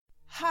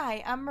Hi,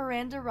 I'm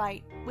Miranda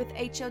Wright with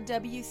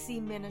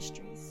HOWC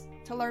Ministries.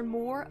 To learn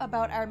more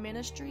about our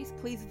ministries,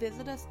 please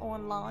visit us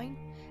online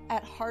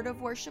at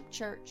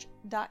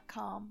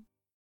heartofworshipchurch.com.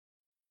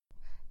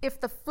 If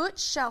the foot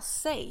shall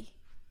say,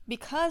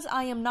 because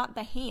I am not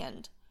the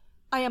hand,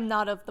 I am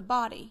not of the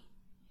body,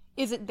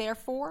 is it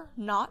therefore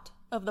not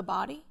of the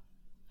body?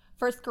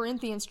 1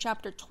 Corinthians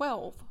chapter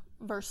 12,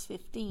 verse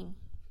 15.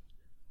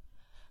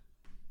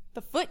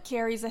 The foot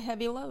carries a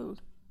heavy load,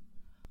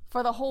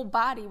 for the whole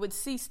body would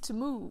cease to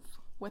move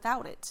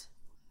without it.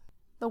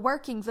 The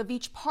workings of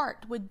each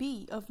part would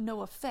be of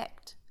no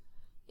effect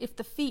if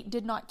the feet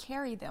did not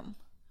carry them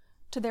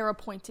to their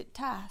appointed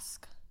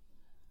task.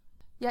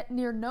 Yet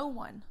near no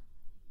one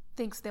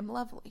thinks them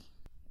lovely.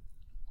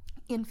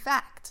 In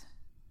fact,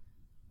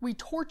 we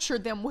torture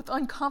them with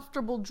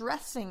uncomfortable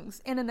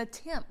dressings in an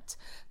attempt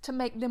to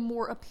make them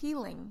more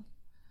appealing,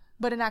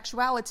 but in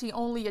actuality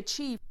only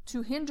achieve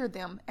to hinder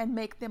them and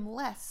make them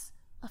less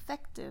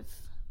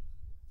effective.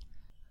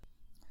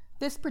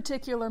 This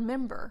particular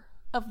member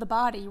of the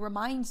body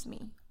reminds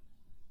me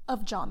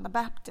of John the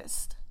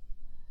Baptist,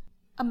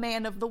 a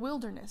man of the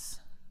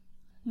wilderness,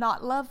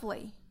 not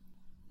lovely,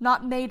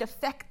 not made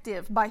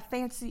effective by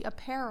fancy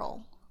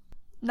apparel,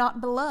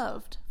 not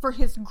beloved for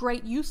his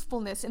great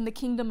usefulness in the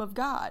kingdom of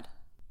God,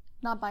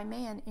 not by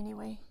man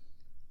anyway.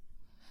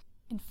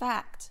 In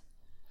fact,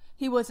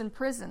 he was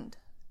imprisoned,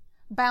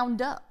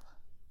 bound up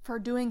for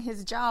doing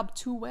his job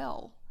too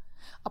well,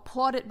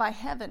 applauded by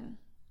heaven,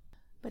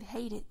 but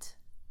hated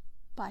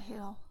by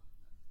hell.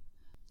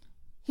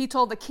 He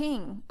told the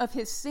king of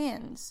his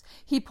sins.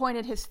 He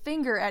pointed his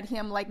finger at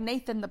him like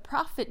Nathan the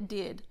prophet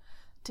did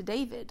to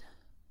David.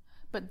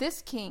 But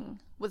this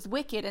king was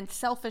wicked and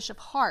selfish of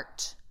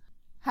heart,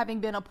 having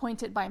been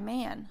appointed by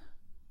man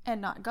and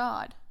not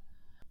God.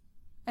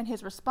 And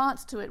his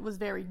response to it was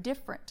very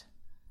different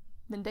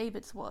than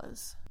David's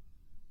was.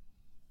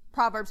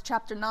 Proverbs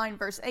chapter 9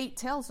 verse 8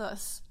 tells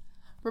us,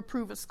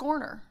 reprove a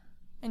scorner,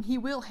 and he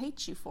will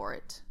hate you for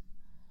it.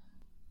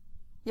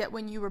 Yet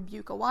when you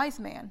rebuke a wise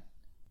man,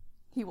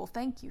 he will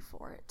thank you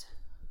for it.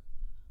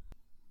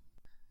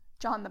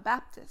 John the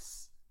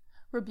Baptist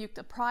rebuked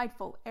a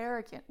prideful,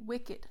 arrogant,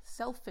 wicked,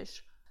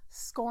 selfish,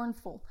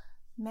 scornful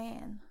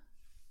man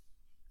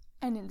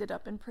and ended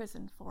up in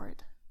prison for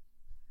it.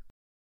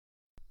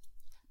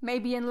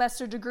 Maybe in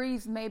lesser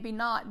degrees, maybe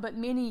not, but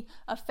many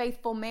a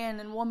faithful man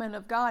and woman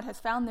of God has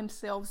found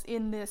themselves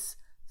in this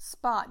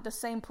spot, the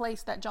same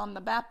place that John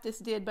the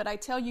Baptist did. But I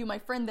tell you, my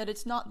friend, that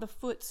it's not the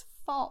foot's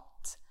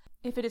fault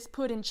if it is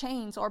put in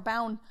chains or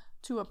bound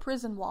to a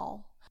prison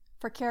wall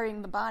for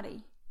carrying the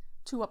body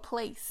to a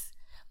place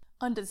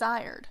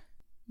undesired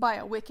by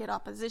a wicked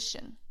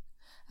opposition,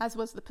 as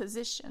was the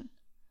position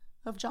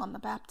of John the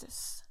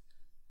Baptist.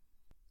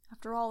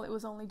 After all, it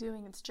was only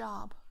doing its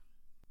job.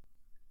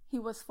 He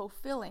was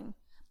fulfilling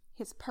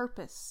his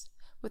purpose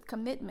with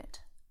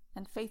commitment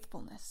and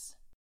faithfulness.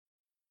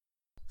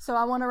 So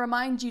I want to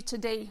remind you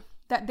today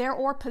that there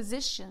are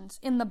positions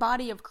in the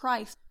body of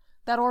Christ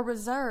that are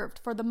reserved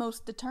for the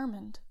most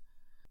determined.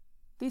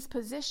 These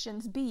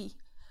positions be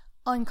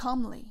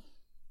uncomely,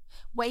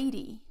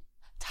 weighty,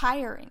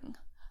 tiring,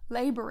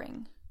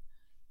 laboring,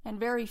 and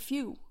very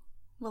few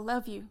will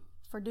love you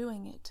for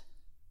doing it.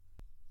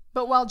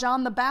 But while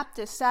John the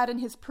Baptist sat in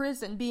his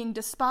prison being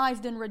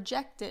despised and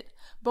rejected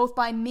both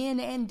by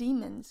men and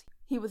demons,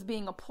 he was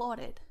being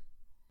applauded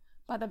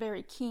by the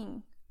very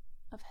King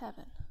of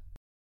heaven.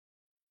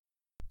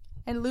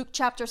 In Luke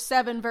chapter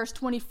 7, verse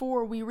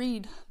 24, we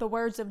read the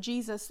words of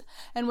Jesus.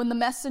 And when the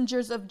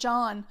messengers of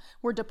John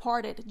were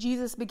departed,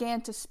 Jesus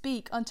began to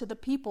speak unto the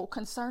people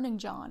concerning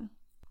John.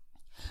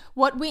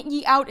 What went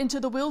ye out into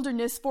the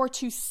wilderness for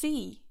to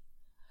see?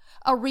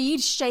 A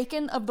reed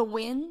shaken of the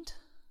wind?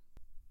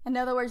 In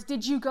other words,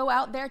 did you go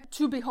out there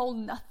to behold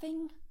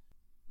nothing?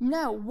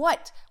 No,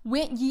 what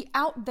went ye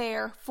out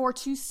there for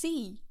to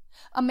see?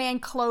 A man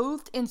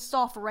clothed in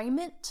soft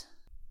raiment?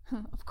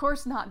 Of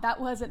course not.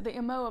 That wasn't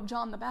the MO of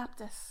John the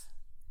Baptist.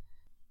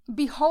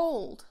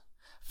 Behold,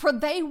 for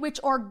they which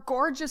are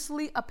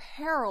gorgeously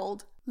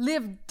apparelled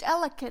live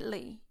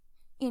delicately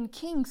in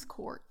king's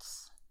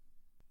courts.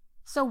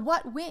 So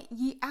what went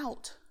ye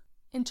out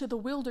into the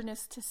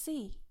wilderness to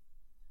see?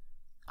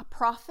 A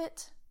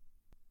prophet?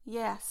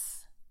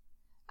 Yes,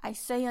 I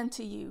say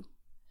unto you,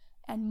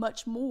 and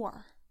much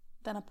more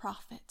than a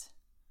prophet.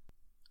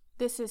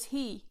 This is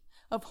he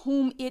of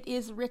whom it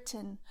is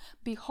written,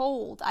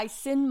 behold, I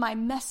send my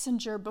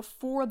messenger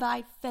before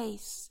thy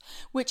face,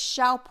 which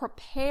shall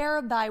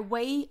prepare thy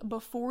way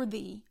before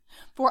thee.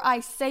 For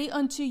I say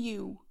unto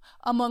you,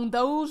 among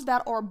those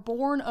that are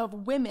born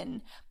of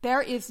women,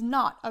 there is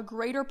not a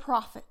greater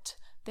prophet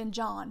than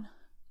John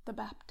the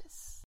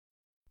Baptist.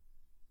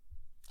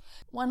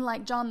 One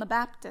like John the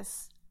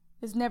Baptist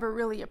is never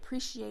really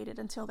appreciated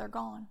until they're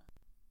gone.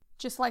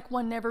 Just like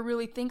one never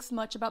really thinks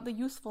much about the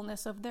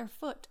usefulness of their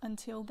foot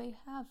until they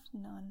have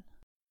none.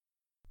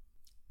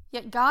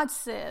 Yet God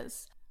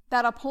says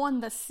that upon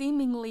the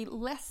seemingly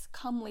less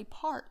comely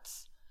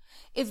parts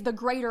is the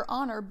greater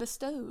honor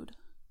bestowed.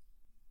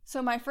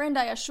 So, my friend,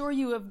 I assure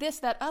you of this,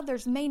 that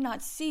others may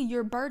not see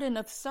your burden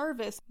of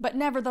service, but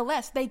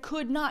nevertheless they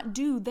could not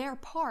do their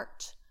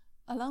part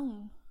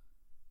alone.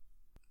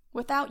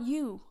 Without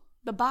you,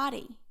 the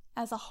body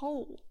as a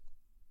whole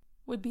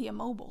would be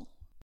immobile.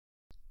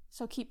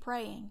 So keep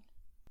praying,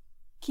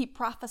 keep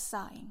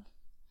prophesying,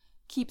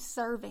 keep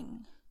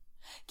serving,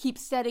 keep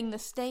setting the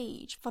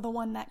stage for the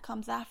one that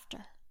comes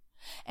after.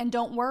 And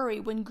don't worry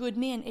when good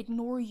men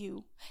ignore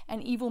you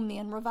and evil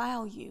men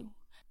revile you.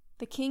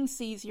 The King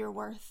sees your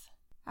worth.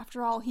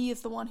 After all, he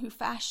is the one who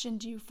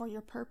fashioned you for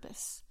your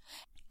purpose,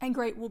 and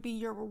great will be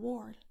your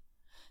reward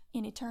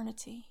in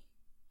eternity.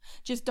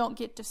 Just don't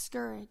get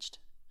discouraged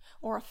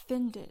or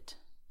offended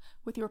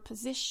with your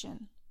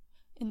position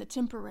in the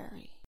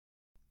temporary,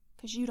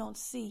 because you don't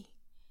see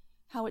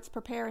how it's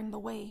preparing the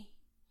way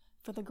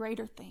for the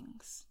greater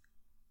things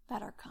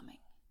that are coming.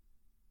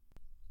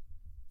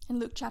 In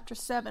Luke chapter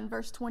 7,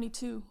 verse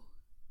 22,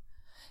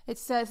 it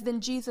says,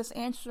 Then Jesus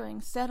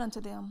answering said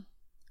unto them,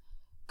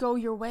 Go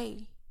your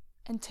way,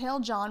 and tell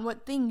John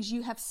what things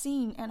you have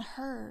seen and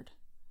heard.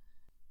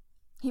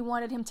 He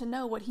wanted him to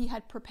know what he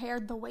had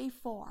prepared the way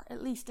for,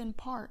 at least in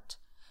part,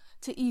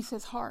 to ease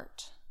his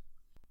heart.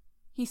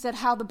 He said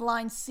how the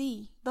blind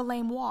see, the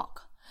lame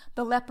walk,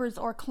 the lepers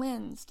are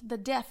cleansed, the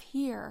deaf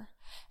hear,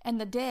 and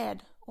the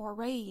dead are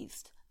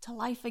raised to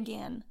life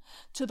again.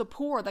 To the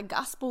poor the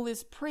gospel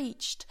is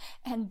preached,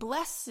 and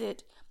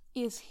blessed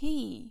is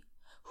he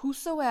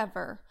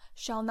whosoever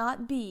shall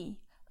not be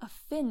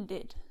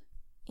offended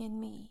in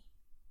me.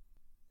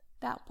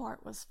 That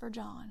part was for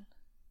John.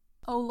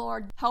 Oh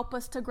Lord, help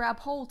us to grab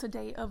hold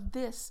today of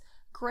this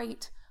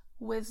great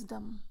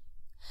wisdom,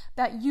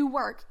 that you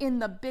work in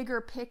the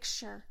bigger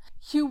picture.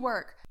 You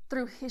work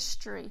through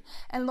history.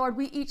 And Lord,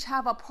 we each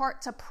have a part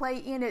to play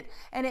in it,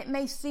 and it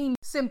may seem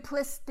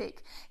simplistic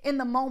in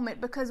the moment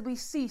because we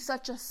see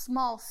such a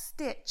small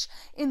stitch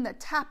in the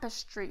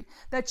tapestry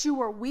that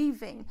you are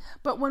weaving.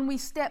 But when we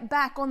step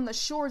back on the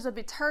shores of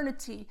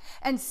eternity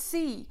and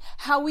see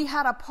how we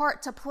had a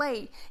part to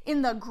play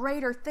in the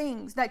greater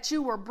things that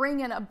you were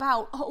bringing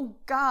about, oh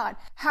God,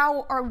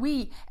 how are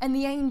we and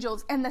the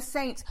angels and the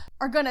saints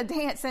are going to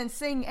dance and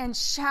sing and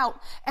shout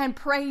and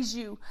praise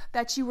you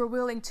that you were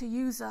willing to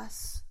use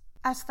us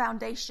as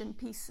foundation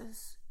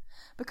pieces,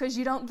 because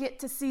you don't get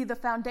to see the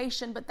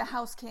foundation, but the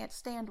house can't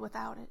stand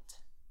without it.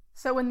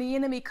 So when the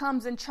enemy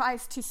comes and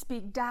tries to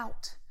speak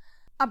doubt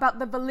about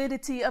the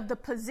validity of the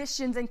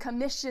positions and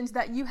commissions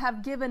that you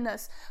have given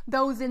us,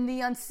 those in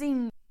the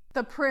unseen,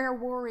 the prayer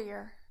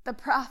warrior, the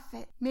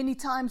prophet, many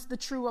times the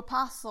true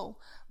apostle,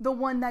 the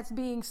one that's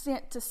being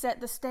sent to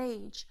set the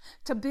stage,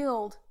 to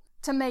build,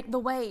 to make the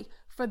way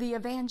for the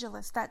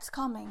evangelist that's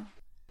coming.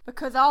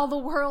 Because all the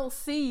world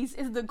sees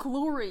is the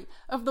glory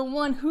of the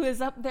one who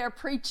is up there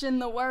preaching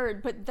the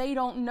word, but they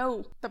don't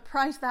know the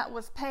price that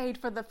was paid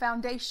for the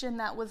foundation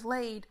that was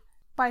laid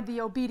by the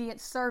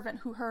obedient servant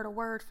who heard a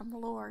word from the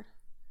Lord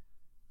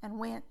and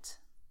went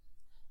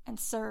and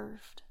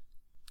served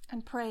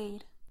and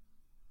prayed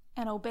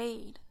and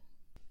obeyed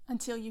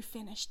until you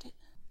finished it.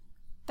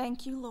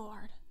 Thank you,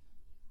 Lord,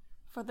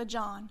 for the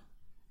John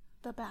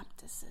the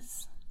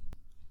Baptists.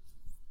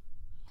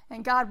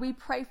 And God, we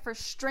pray for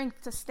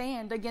strength to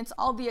stand against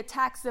all the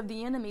attacks of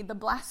the enemy, the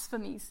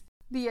blasphemies,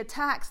 the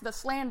attacks, the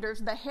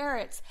slanders, the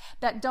Herods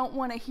that don't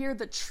want to hear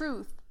the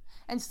truth.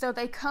 And so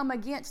they come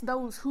against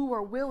those who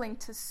are willing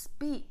to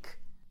speak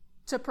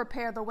to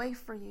prepare the way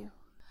for you.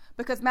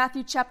 Because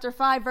Matthew chapter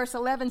 5 verse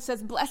 11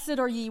 says, Blessed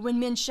are ye when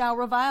men shall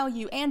revile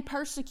you and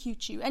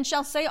persecute you, and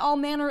shall say all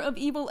manner of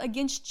evil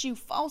against you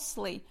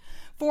falsely.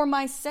 For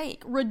my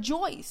sake,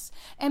 rejoice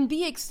and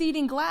be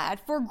exceeding glad,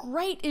 for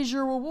great is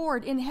your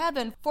reward in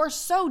heaven. For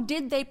so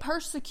did they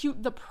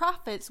persecute the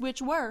prophets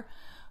which were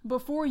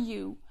before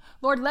you.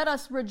 Lord, let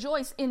us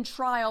rejoice in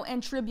trial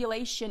and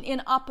tribulation,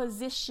 in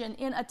opposition,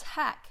 in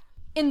attack,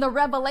 in the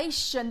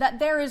revelation that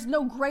there is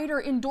no greater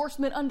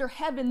endorsement under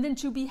heaven than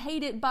to be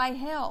hated by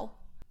hell.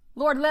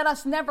 Lord, let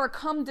us never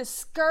come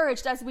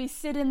discouraged as we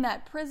sit in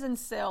that prison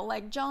cell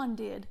like John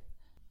did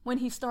when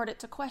he started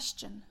to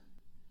question,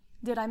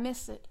 did I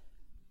miss it?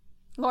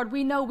 Lord,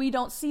 we know we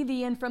don't see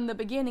the end from the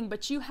beginning,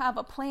 but you have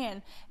a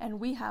plan and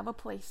we have a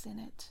place in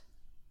it.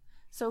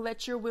 So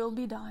let your will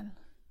be done.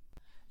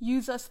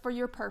 Use us for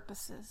your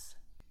purposes,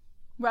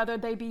 whether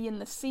they be in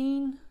the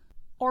scene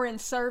or in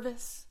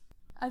service,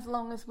 as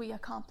long as we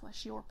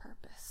accomplish your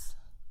purpose.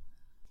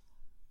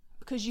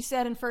 Because you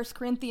said in 1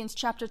 Corinthians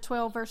chapter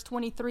 12, verse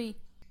 23,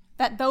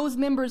 that those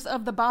members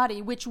of the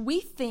body which we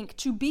think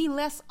to be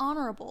less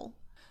honorable,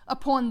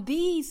 upon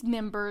these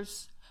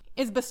members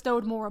is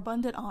bestowed more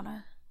abundant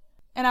honor.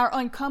 And our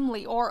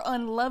uncomely or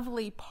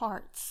unlovely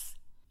parts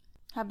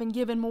have been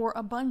given more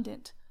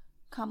abundant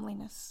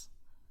comeliness.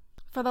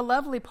 For the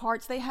lovely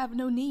parts they have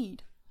no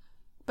need,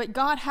 but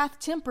God hath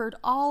tempered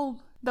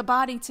all the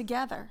body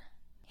together,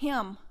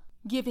 him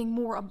giving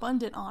more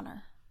abundant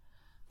honor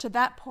to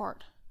that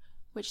part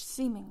which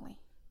seemingly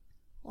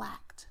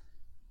lacked.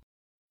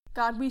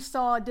 God, we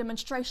saw a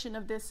demonstration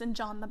of this in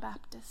John the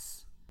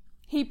Baptist.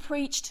 He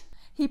preached,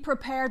 he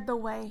prepared the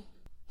way,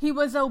 he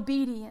was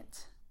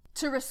obedient.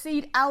 to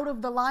recede out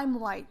of the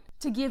limelight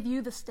to give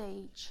you the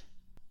stage.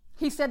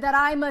 He said that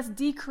I must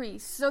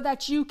decrease so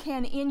that you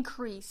can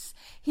increase.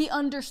 He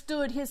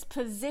understood his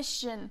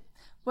position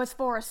was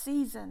for a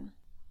season.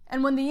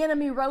 And when the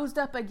enemy rose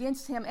up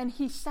against him and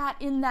he sat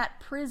in that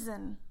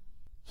prison,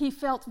 he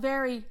felt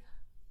very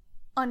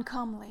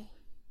uncomely.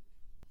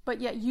 But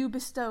yet you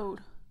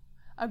bestowed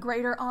a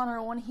greater honor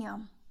on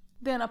him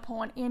than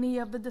upon any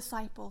of the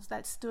disciples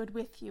that stood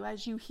with you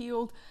as you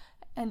healed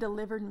and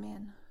delivered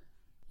men.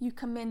 You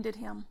commended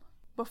him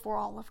before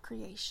all of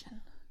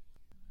creation.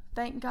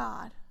 Thank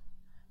God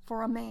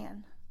for a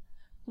man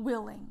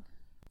willing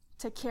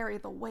to carry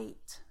the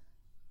weight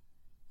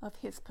of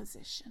his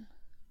position.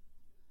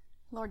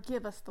 Lord,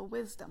 give us the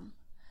wisdom,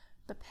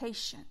 the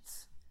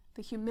patience,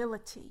 the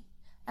humility,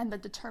 and the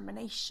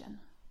determination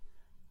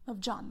of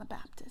John the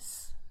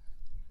Baptist.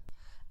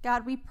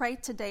 God, we pray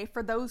today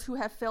for those who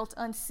have felt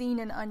unseen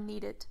and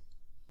unneeded,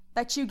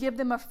 that you give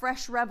them a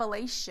fresh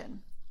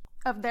revelation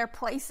of their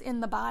place in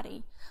the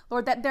body.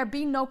 Lord, that there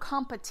be no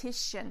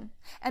competition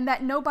and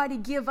that nobody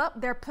give up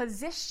their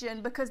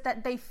position because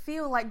that they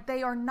feel like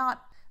they are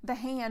not the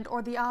hand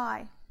or the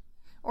eye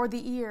or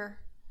the ear.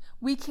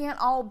 We can't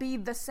all be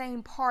the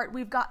same part.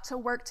 We've got to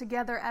work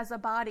together as a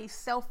body,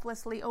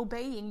 selflessly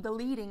obeying the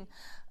leading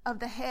of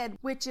the head,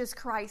 which is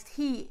Christ.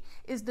 He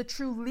is the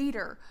true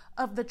leader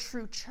of the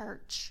true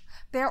church.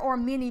 There are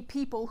many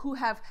people who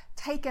have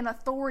taken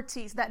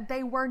authorities that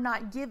they were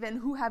not given,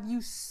 who have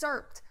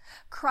usurped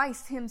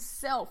Christ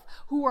himself,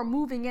 who are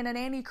moving in an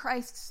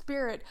antichrist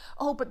spirit.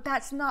 Oh, but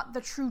that's not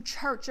the true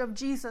church of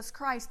Jesus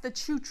Christ. The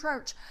true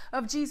church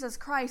of Jesus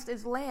Christ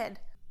is led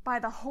by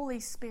the Holy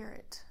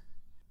Spirit.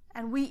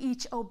 And we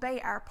each obey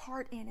our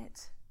part in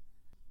it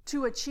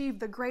to achieve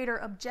the greater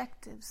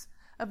objectives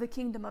of the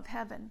kingdom of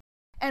heaven.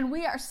 And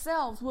we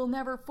ourselves will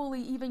never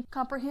fully even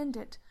comprehend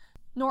it,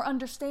 nor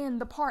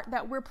understand the part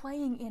that we're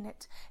playing in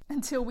it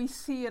until we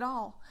see it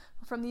all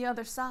from the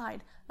other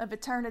side of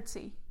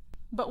eternity.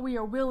 But we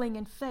are willing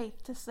in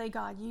faith to say,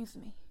 God, use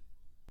me.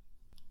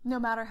 No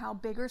matter how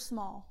big or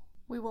small,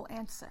 we will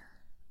answer.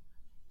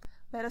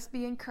 Let us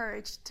be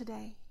encouraged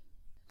today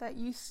that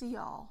you see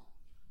all.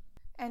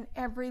 And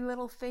every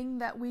little thing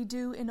that we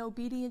do in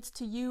obedience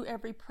to you,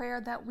 every prayer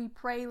that we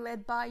pray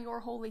led by your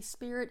Holy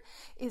Spirit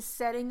is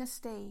setting a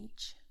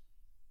stage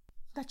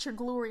that your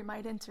glory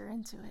might enter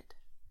into it.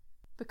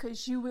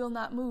 Because you will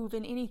not move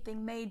in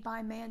anything made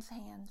by man's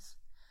hands,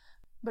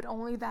 but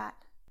only that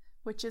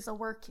which is a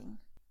working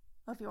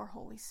of your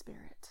Holy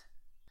Spirit,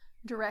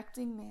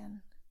 directing men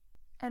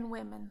and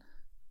women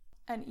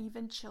and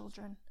even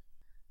children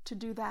to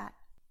do that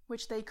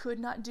which they could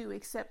not do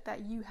except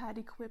that you had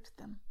equipped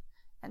them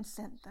and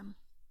sent them.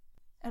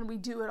 And we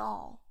do it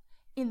all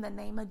in the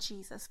name of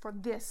Jesus, for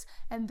this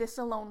and this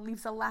alone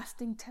leaves a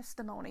lasting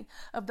testimony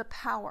of the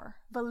power,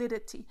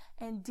 validity,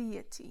 and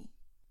deity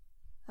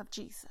of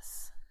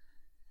Jesus.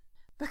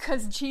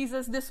 Because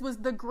Jesus, this was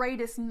the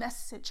greatest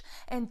message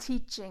and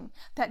teaching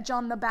that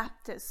John the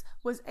Baptist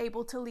was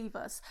able to leave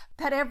us,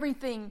 that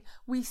everything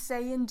we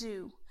say and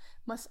do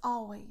must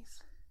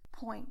always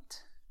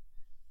point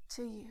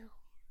to you.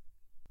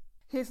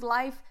 His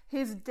life,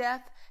 his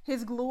death,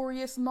 his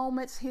glorious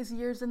moments, his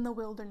years in the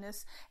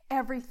wilderness,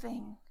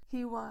 everything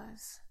he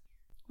was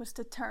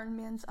to turn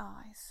men's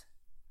eyes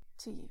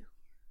to you.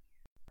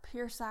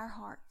 Pierce our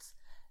hearts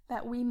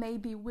that we may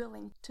be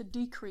willing to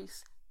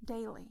decrease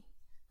daily,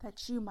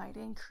 that you might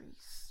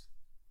increase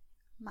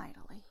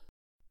mightily.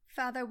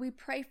 Father, we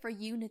pray for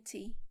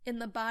unity in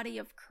the body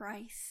of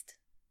Christ.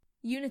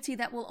 Unity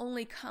that will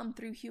only come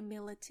through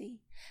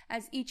humility,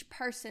 as each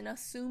person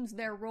assumes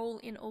their role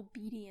in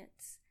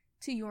obedience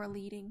to your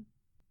leading.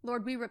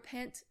 Lord, we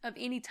repent of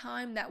any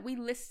time that we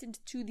listened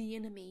to the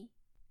enemy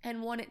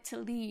and wanted to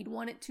lead,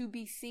 wanted to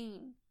be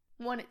seen,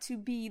 wanted to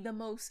be the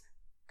most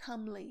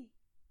comely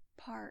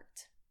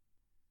part.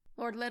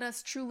 Lord, let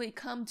us truly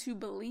come to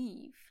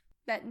believe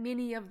that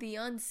many of the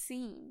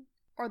unseen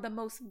are the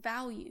most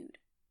valued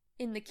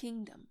in the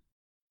kingdom.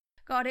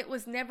 God, it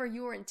was never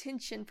your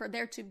intention for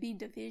there to be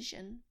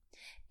division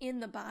in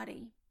the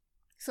body.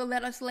 So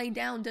let us lay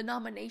down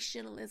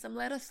denominationalism.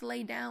 Let us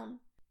lay down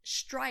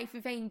strife,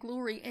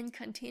 vainglory, and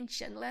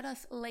contention. Let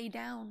us lay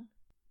down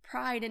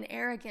pride and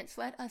arrogance.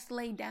 Let us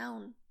lay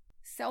down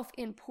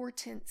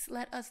self-importance.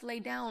 Let us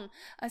lay down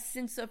a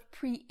sense of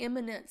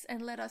preeminence,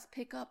 and let us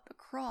pick up the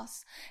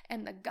cross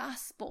and the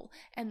gospel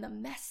and the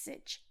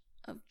message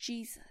of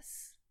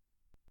Jesus.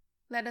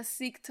 Let us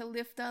seek to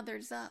lift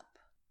others up,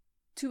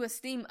 to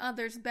esteem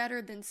others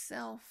better than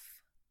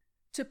self,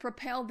 to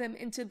propel them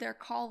into their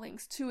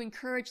callings, to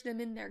encourage them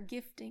in their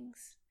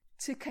giftings,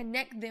 to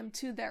connect them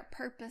to their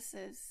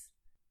purposes,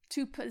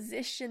 to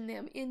position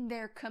them in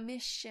their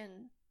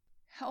commission.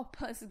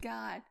 Help us,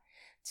 God,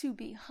 to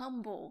be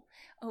humble,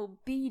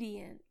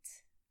 obedient,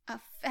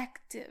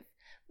 effective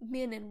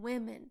men and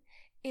women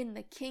in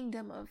the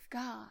kingdom of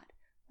God,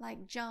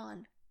 like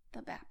John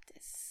the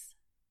Baptist.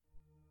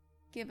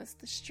 Give us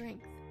the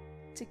strength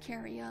to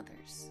carry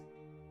others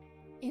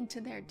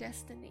into their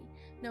destiny,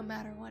 no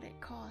matter what it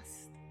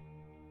costs,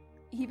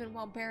 even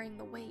while bearing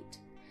the weight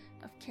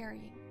of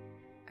carrying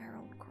our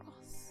own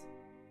cross.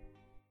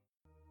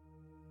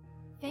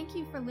 Thank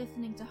you for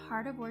listening to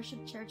Heart of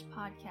Worship Church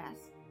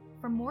podcast.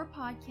 For more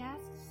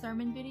podcasts,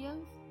 sermon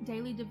videos,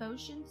 daily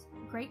devotions,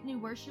 great new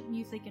worship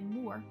music, and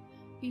more,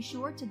 be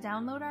sure to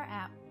download our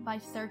app by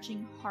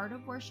searching Heart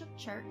of Worship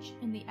Church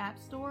in the App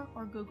Store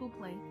or Google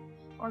Play,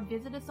 or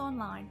visit us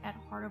online at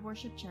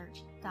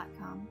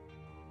heartofworshipchurch.com.